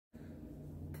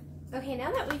Okay,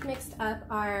 now that we've mixed up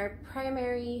our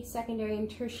primary, secondary, and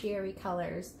tertiary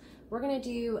colors, we're going to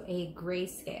do a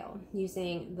grayscale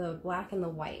using the black and the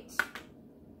white.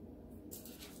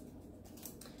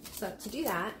 So to do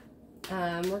that,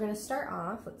 we're going to start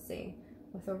off, let's see,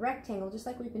 with a rectangle, just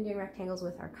like we've been doing rectangles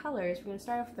with our colors. We're going to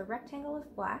start off with a rectangle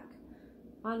of black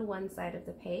on one side of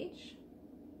the page,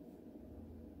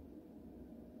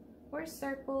 or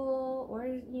circle,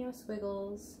 or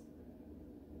squiggles,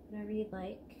 whatever you'd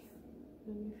like.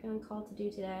 Whatever you're feeling called to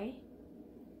do today.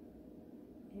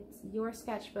 It's your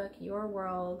sketchbook, your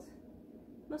world.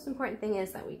 Most important thing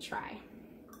is that we try.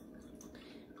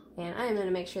 And I am going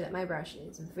to make sure that my brush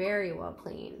is very well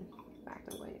clean. In fact,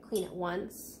 I'm going to clean it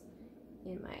once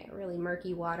in my really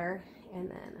murky water,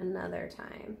 and then another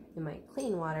time in my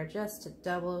clean water, just to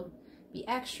be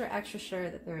extra sure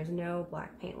that there is no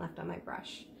black paint left on my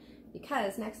brush.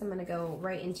 Because next I'm going to go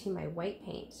right into my white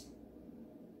paint.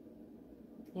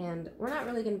 And we're not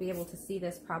really going to be able to see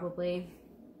this probably,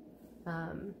 but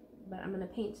I'm going to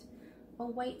paint a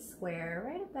white square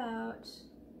right about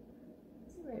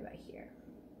here.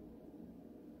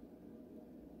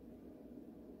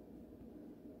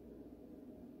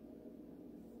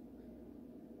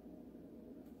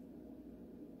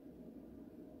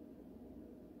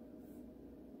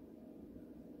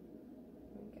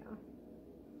 There we go.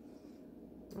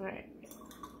 All right,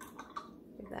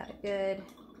 give that a good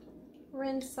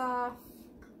rinse off,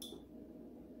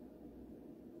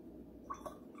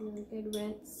 and a good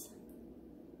rinse,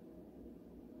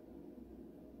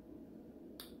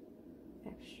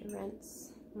 extra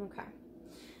rinse. Okay,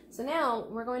 so now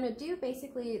we're going to do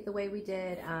basically the way we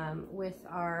did with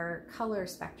our color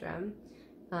spectrum,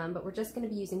 but we're just going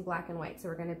to be using black and white. So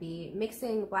we're going to be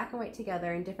mixing black and white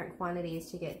together in different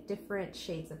quantities to get different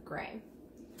shades of gray.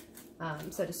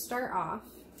 So to start off,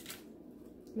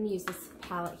 I'm going to use this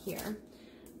palette here.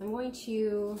 I'm going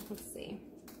to, let's see,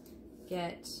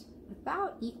 get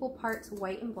about equal parts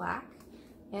white and black,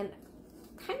 and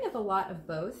kind of a lot of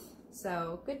both.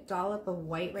 So good dollop of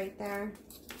white right there.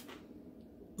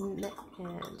 And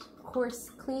of course,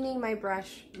 cleaning my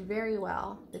brush very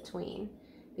well between,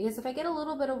 because if I get a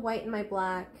little bit of white in my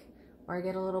black, or I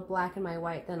get a little black in my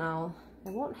white, then I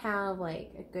won't have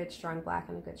like a good strong black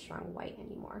and a good strong white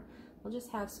anymore. I'll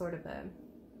just have sort of a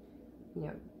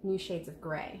new shades of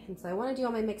gray. And so I want to do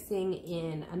all my mixing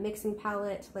in a mixing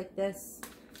palette like this,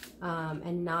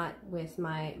 and not with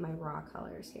my raw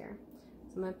colors here.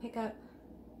 So I'm going to pick up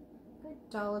a good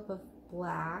dollop of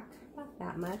black, not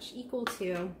that much, equal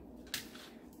to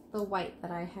the white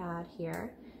that I had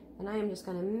here. And I am just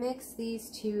going to mix these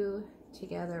two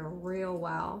together real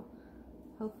well,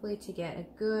 hopefully to get a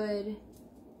good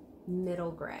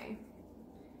middle gray.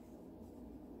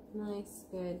 Nice,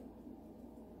 good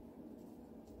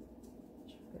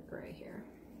gray here.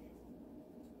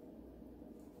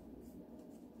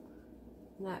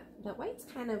 And that white's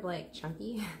kind of like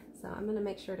chunky, so I'm going to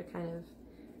make sure to kind of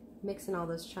mix in all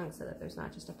those chunks so that there's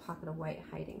not just a pocket of white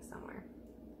hiding somewhere.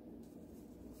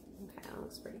 Okay, that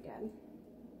looks pretty good.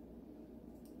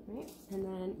 All right, and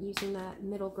then using that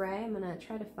middle gray, I'm going to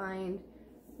try to find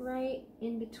right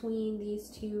in between these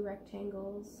two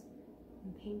rectangles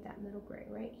and paint that middle gray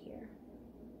right here.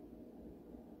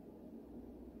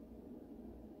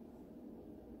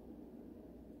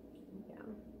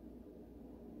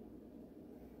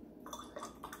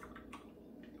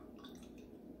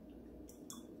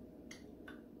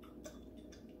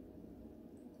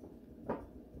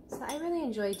 So I really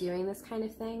enjoy doing this kind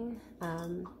of thing,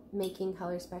 making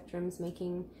color spectrums,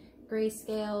 making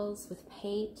grayscales with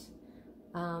paint.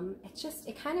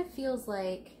 It kind of feels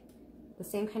like the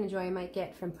same kind of joy I might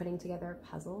get from putting together a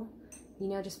puzzle,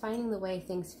 just finding the way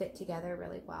things fit together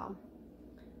really well.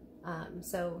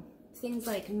 So things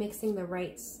like mixing the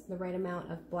right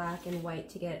amount of black and white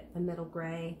to get a middle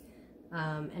gray,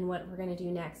 and what we're going to do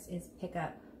next is pick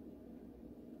up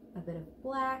a bit of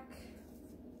black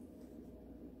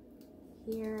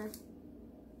here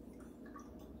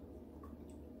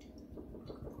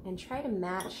and try to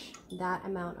match that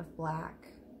amount of black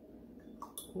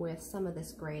with some of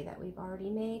this gray that we've already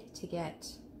made to get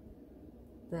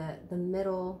the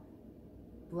middle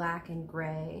black and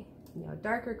gray,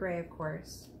 darker gray of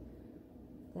course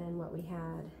than what we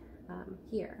had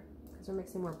here, because we're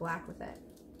mixing more black with it.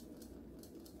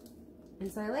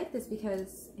 And so I like this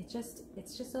because it's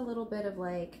just a little bit of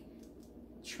like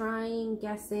trying,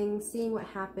 guessing, seeing what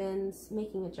happens,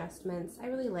 making adjustments. I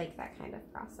really like that kind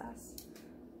of process.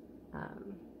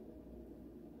 And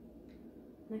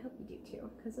I hope you do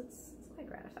too, because it's quite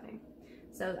gratifying.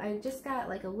 So I just got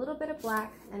like a little bit of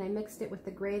black and I mixed it with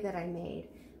the gray that I made.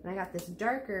 And I got this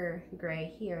darker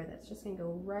gray here that's just gonna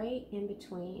go right in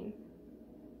between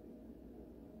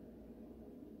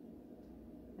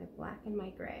my black and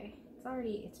my gray.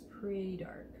 It's pretty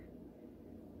dark.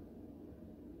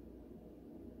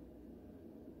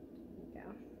 There we go.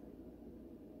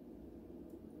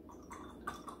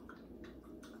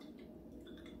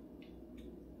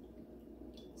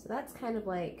 So that's kind of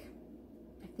like,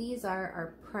 if these are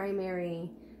our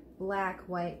primary black,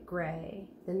 white, gray,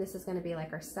 then this is going to be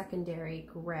like our secondary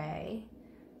gray.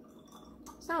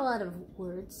 There's not a lot of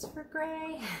words for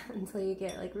gray until you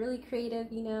get like really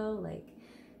creative, you know, like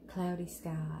cloudy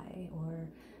sky or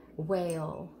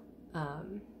whale,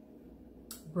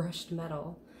 brushed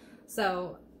metal.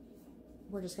 So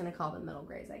we're just going to call them middle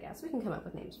grays, I guess. We can come up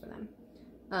with names for them.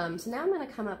 So now I'm going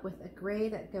to come up with a gray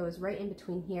that goes right in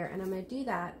between here, and I'm going to do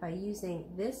that by using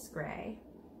this gray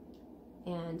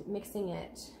and mixing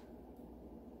it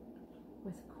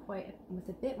with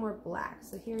a bit more black.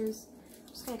 So here's, I'm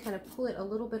just going to kind of pull it a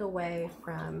little bit away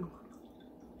from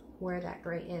where that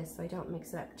gray is so I don't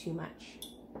mix it up too much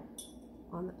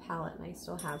on the palette, and I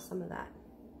still have some of that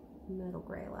middle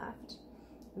gray left.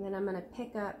 And then I'm going to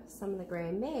pick up some of the gray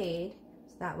I made.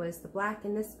 So that was the black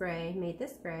in this gray, made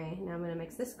this gray. Now I'm going to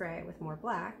mix this gray with more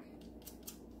black.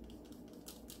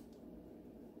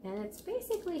 And it's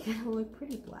basically going to look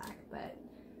pretty black, but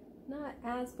not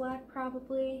as black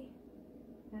probably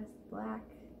as black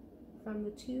from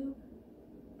the tube.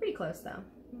 Pretty close though.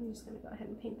 I'm just going to go ahead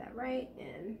and paint that right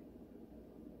in.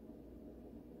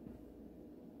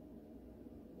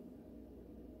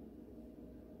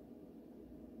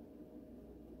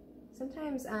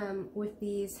 Sometimes with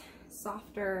these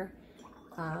softer,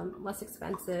 less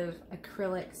expensive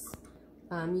acrylics,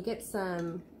 you get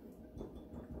some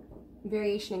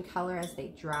variation in color as they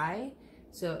dry.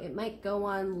 So it might go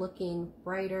on looking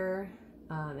brighter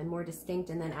and more distinct,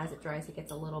 and then as it dries it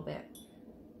gets a little bit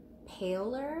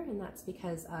paler, and that's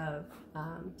because of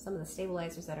some of the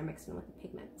stabilizers that are mixed in with the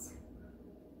pigments.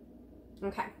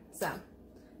 Okay, so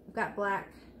I've got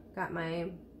black, got my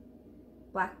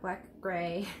black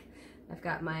gray, I've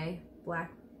got my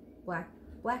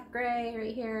black gray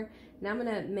right here. Now I'm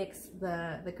gonna mix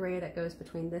the gray that goes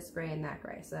between this gray and that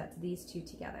gray, so that's these two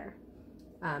together.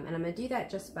 And I'm gonna do that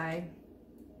just by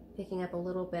picking up a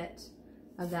little bit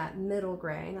of that middle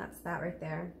gray, that's that right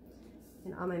there,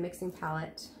 and on my mixing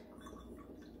palette,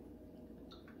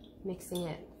 mixing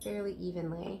it fairly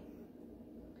evenly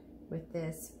with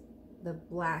the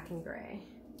black and gray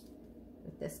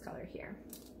with this color here.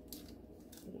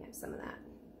 Picking up some of that,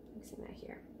 mixing that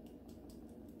here.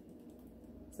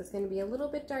 So it's going to be a little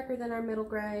bit darker than our middle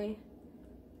gray,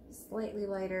 slightly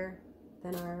lighter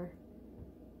than our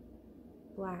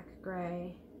black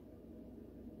gray.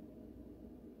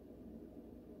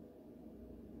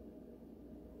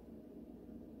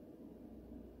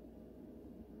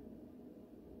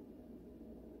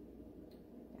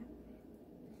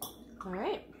 All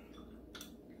right.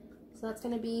 So that's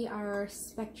going to be our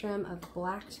spectrum of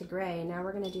black to gray. Now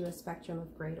we're going to do a spectrum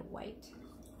of gray to white.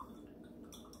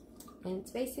 And it's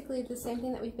basically the same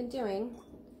thing that we've been doing.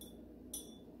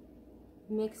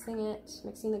 Mixing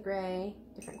the gray,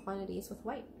 different quantities with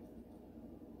white.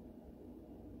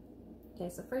 Okay,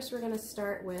 so first we're going to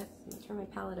start with, let me turn my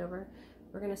palette over,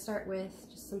 we're going to start with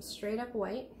just some straight up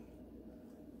white,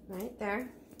 right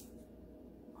there.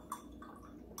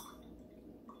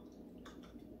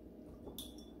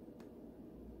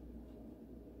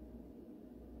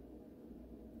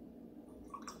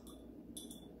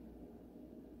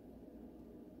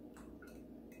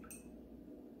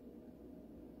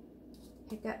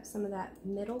 Pick up some of that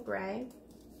middle gray,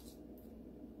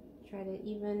 try to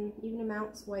even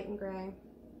amounts white and gray,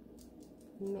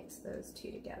 and mix those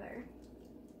two together.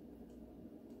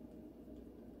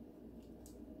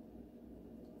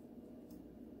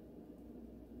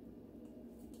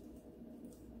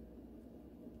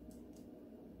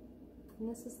 And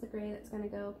this is the gray that's going to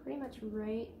go pretty much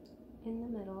right in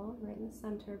the middle, right in the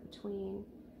center between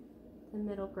the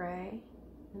middle gray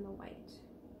and the white.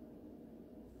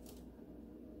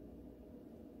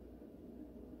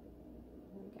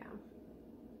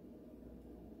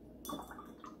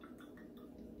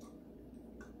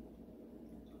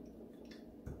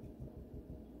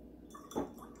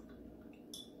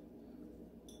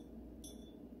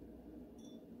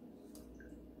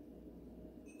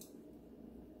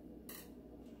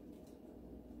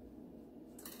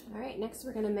 All right, next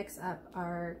we're going to mix up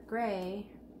our gray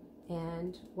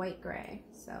and white gray.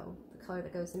 So the color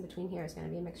that goes in between here is going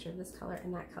to be a mixture of this color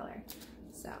and that color.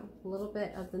 So a little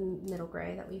bit of the middle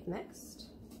gray that we've mixed.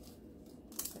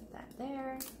 Put that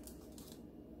there.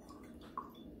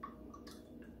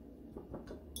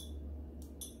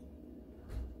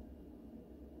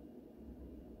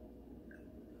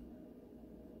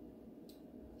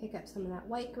 pick up some of that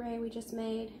white gray we just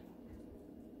made.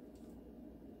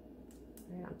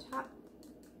 Right on top.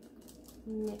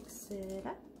 Mix it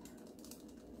up.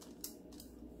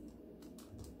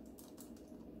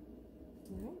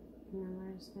 Alright, and then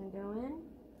we're just going to go in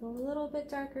a little bit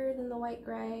darker than the white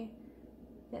gray,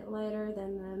 a bit lighter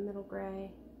than the middle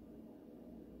gray.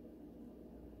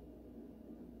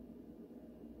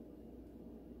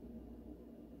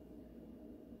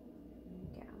 There you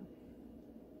go.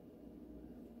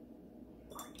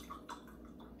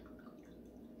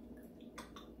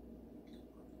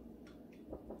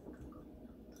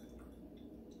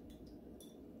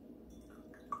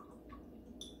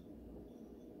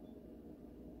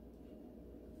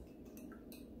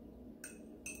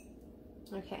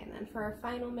 Okay, and then for our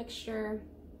final mixture,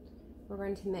 we're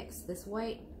going to mix this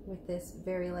white with this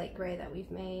very light gray that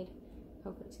we've made,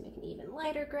 hopefully to make an even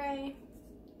lighter gray.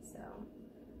 So,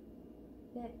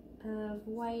 a bit of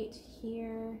white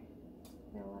here,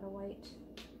 got a lot of white,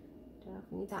 don't know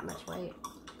if we need that much white.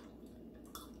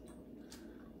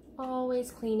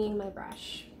 Always cleaning my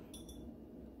brush.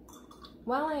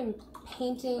 While I'm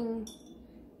painting,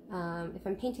 if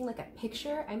I'm painting like a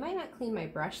picture, I might not clean my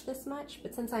brush this much,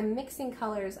 but since I'm mixing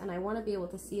colors and I want to be able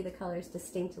to see the colors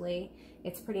distinctly,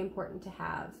 it's pretty important to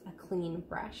have a clean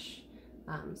brush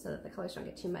so that the colors don't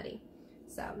get too muddy.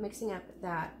 So mixing up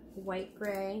that white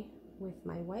gray with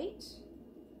my white.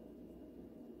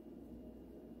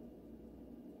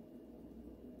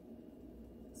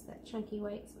 It's that chunky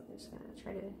white, so I'm just going to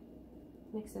try to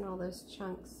mix in all those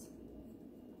chunks.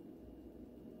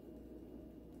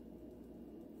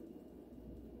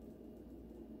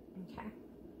 Okay,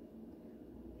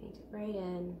 paint it right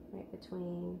in, right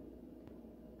between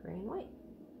gray and white.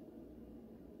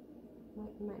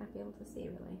 White you might not be able to see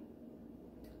really.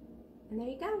 And there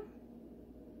you go.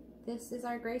 This is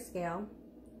our grayscale.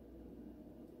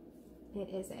 It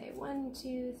is a 1,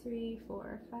 2, 3,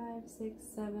 4, 5, 6,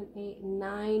 7, 8,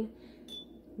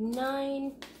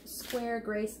 9 square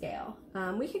grayscale.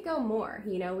 We could go more,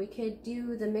 you know, we could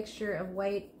do the mixture of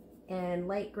white and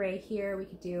light gray here. We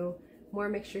could do more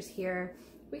mixtures here.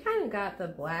 We kind of got the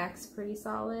blacks pretty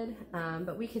solid,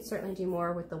 but we could certainly do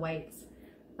more with the whites.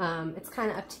 It's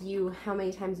kind of up to you how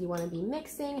many times you want to be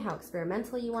mixing, how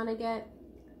experimental you want to get.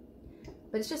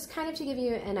 But it's just kind of to give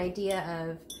you an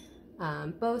idea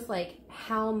of both like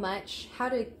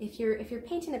if you're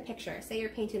painting a picture, say you're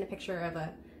painting a picture of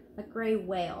a gray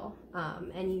whale,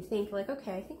 and you think like,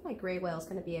 okay, I think my gray whale is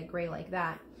going to be a gray like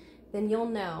that, then you'll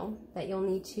know that you'll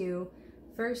need to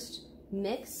first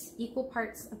mix equal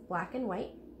parts of black and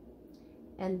white,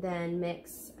 and then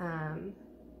mix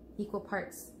equal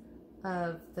parts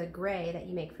of the gray that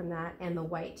you make from that and the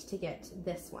white to get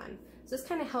this one. So this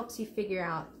kind of helps you figure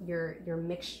out your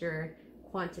mixture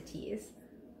quantities,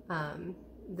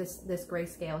 this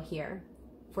grayscale here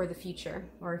for the future.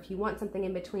 Or if you want something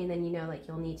in between, then you know like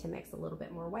you'll need to mix a little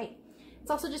bit more white.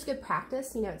 It's also just good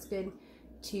practice, you know, it's good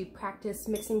to practice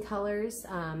mixing colors,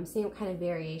 seeing what kind of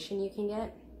variation you can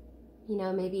get. You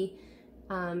know, maybe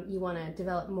you want to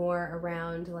develop more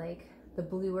around like the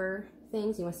bluer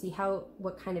things. You want to see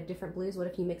what kind of different blues. What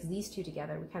if you mix these two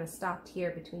together? We kind of stopped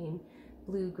here between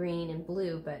blue, green, and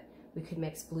blue, but we could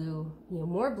mix blue, you know,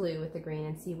 more blue with the green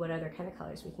and see what other kind of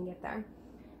colors we can get there.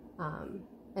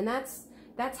 And that's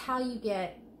how you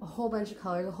get a whole bunch of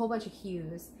colors, a whole bunch of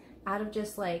hues out of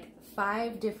just like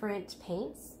 5 different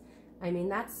paints. I mean,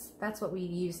 that's what we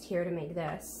used here to make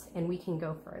this, and we can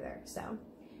go further. So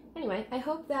anyway, I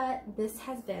hope that this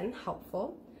has been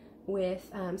helpful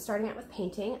with starting out with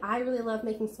painting. I really love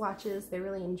making swatches. They're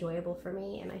really enjoyable for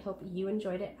me, and I hope you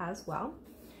enjoyed it as well.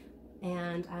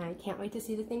 And I can't wait to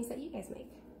see the things that you guys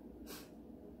make.